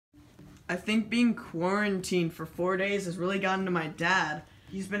I think being quarantined for 4 days has really gotten to my dad.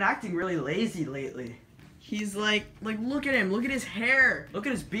 He's been acting really lazy lately. He's like look at him, look at his hair, look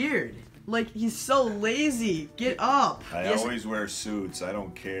at his beard. Like, he's so lazy. Get up. I always wear suits, I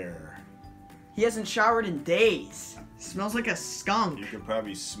don't care. He hasn't showered in days. Smells like a skunk. You can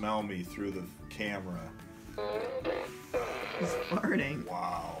probably smell me through the camera. He's farting.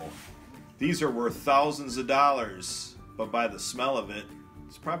 Wow. These are worth thousands of dollars, but by the smell of it,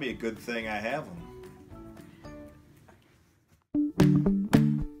 it's probably a good thing I have them.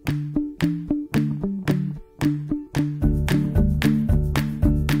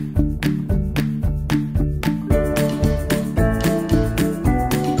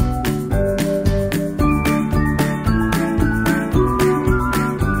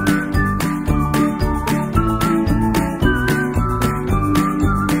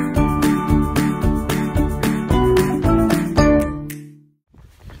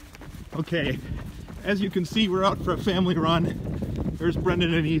 Okay, as you can see, we're out for a family run. There's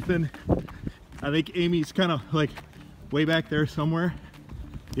Brendan and Ethan. I think Amy's kind of like way back there somewhere.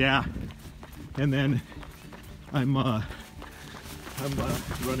 Yeah, and then I'm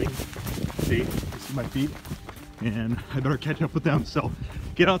running. See, this is my feet, and I better catch up with them. So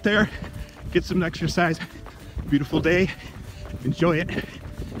get out there, get some exercise. Beautiful day, enjoy it.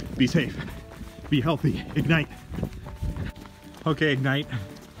 Be safe, be healthy. Ignite. Okay, Ignite.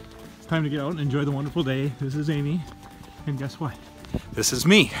 Time to get out and enjoy the wonderful day. This is Amy, and guess what? This is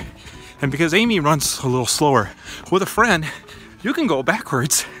me. And because Amy runs a little slower with a friend, you can go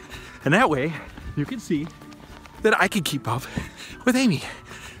backwards, and that way you can see that I can keep up with Amy.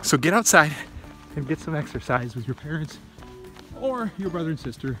 So get outside and get some exercise with your parents or your brother and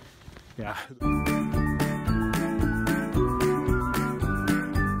sister. Yeah.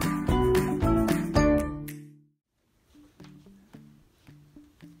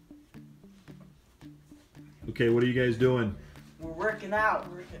 Okay, what are you guys doing? We're working out.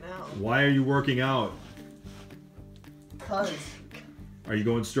 Why are you working out? Cause. Are you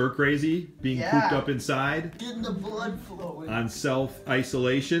going stir crazy? Being cooped up inside? Getting the blood flowing. On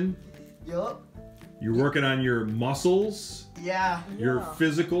self-isolation? Yup. You're working on your muscles? Yeah. Your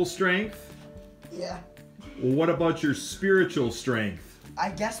physical strength? Yeah. Well, what about your spiritual strength? I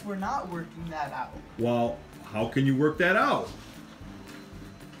guess we're not working that out. Well, how can you work that out?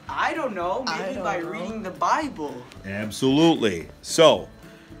 I don't know. Maybe by reading the Bible. Absolutely. So,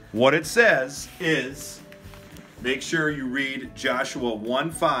 what it says is, make sure you read Joshua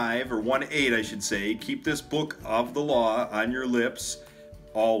 1:5 or 1:8, I should say. Keep this book of the law on your lips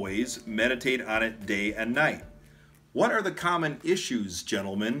always. Meditate on it day and night. What are the common issues,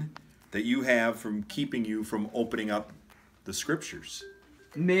 gentlemen, that you have from keeping you from opening up the scriptures?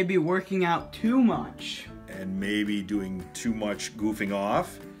 Maybe working out too much. And maybe doing too much goofing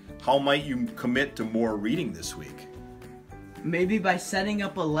off. How might you commit to more reading this week? Maybe by setting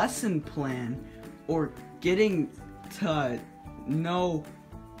up a lesson plan or getting to know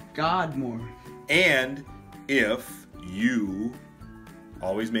God more. And if you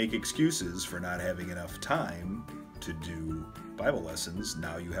always make excuses for not having enough time to do Bible lessons,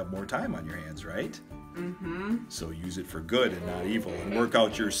 now you have more time on your hands, right? Mm-hmm. So use it for good and not evil, and work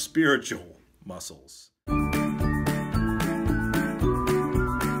out your spiritual muscles.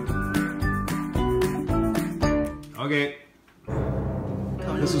 Okay,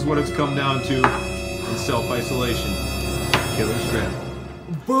 this is what it's come down to in self-isolation. Killer strap.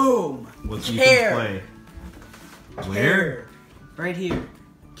 Boom! What's Care. Play? Where? Right here.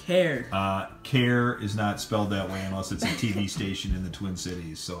 Care. Care is not spelled that way unless it's a TV station in the Twin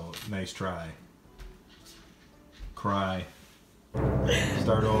Cities, so nice try. Cry.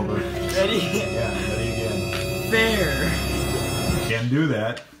 Start over. Ready? Yeah, ready again. Fair. Can't do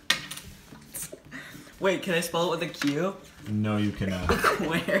that. Wait, can I spell it with a Q? No, you cannot.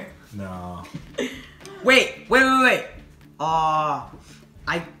 Where? No. Wait. I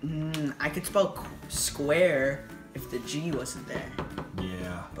could spell square if the G wasn't there.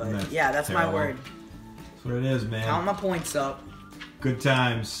 Yeah. But yeah, that's my word. That's what it is, man. Count my points up. Good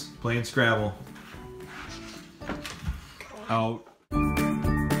times playing Scrabble. Out.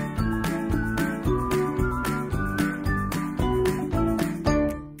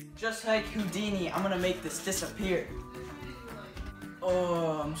 Just like Houdini, I'm gonna make this disappear.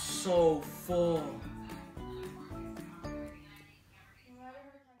 Oh, I'm so full.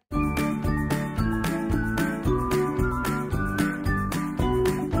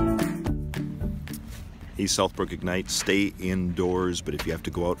 East Southbrook Ignite, stay indoors, but if you have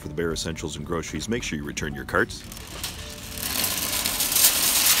to go out for the bare essentials and groceries, make sure you return your carts.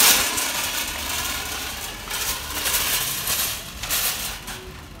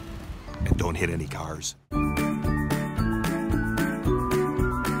 don't hit any cars.